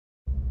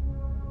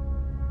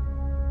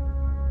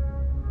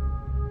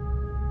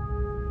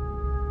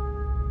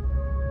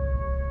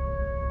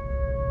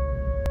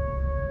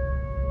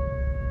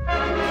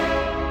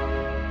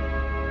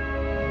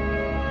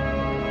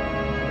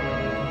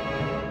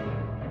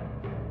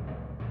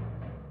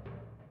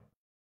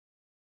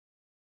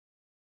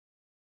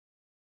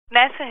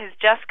NASA has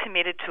just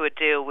committed to a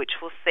deal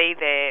which will see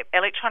their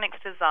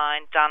electronics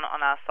design done on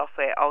our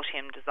software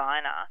Altium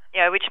Designer,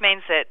 which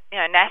means that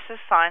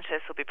NASA's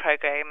scientists will be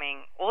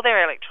programming all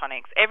their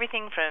electronics,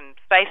 everything from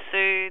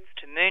spacesuits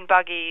to moon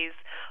buggies,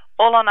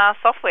 all on our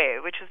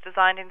software, which was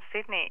designed in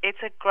Sydney. It's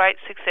a great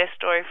success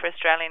story for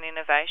Australian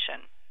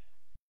innovation.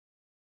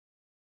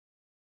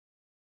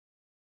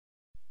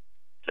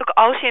 Look,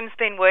 Altium's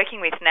been working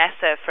with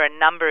NASA for a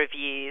number of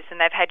years, and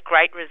they've had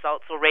great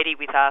results already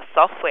with our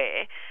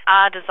software.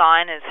 Our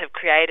designers have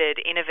created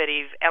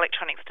innovative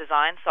electronics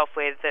design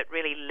software that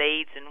really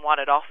leads in what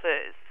it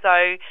offers.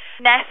 So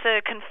NASA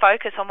can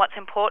focus on what's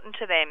important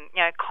to them,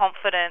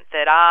 confident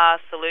that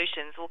our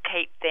solutions will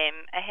keep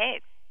them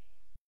ahead.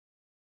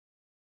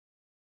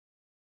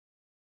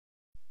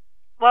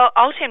 Well,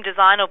 Altium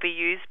Design will be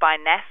used by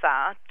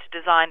NASA to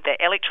design the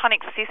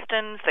electronic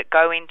systems that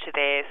go into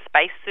their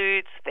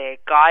spacesuits,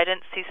 their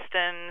guidance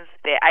systems,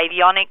 their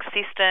avionics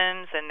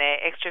systems, and their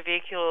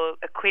extravehicular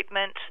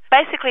equipment.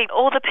 Basically,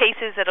 all the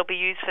pieces that will be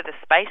used for the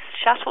Space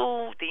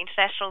Shuttle, the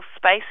International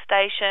Space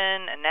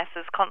Station, and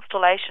NASA's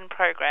Constellation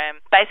program.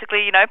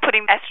 Basically,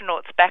 putting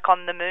astronauts back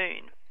on the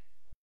moon.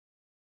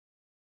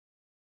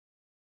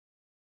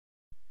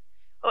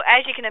 Well,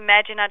 as you can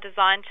imagine, our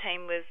design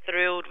team was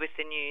thrilled with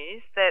the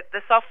news that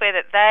the software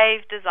that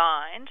they've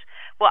designed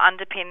will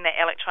underpin the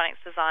electronics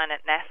design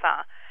at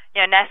NASA.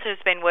 NASA has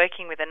been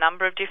working with a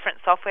number of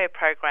different software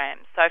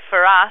programs. So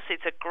for us,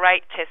 it's a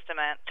great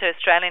testament to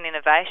Australian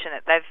innovation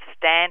that they've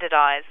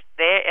standardised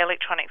their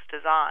electronics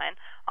design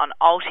on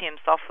Altium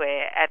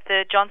software at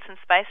the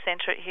Johnson Space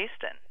Centre at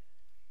Houston.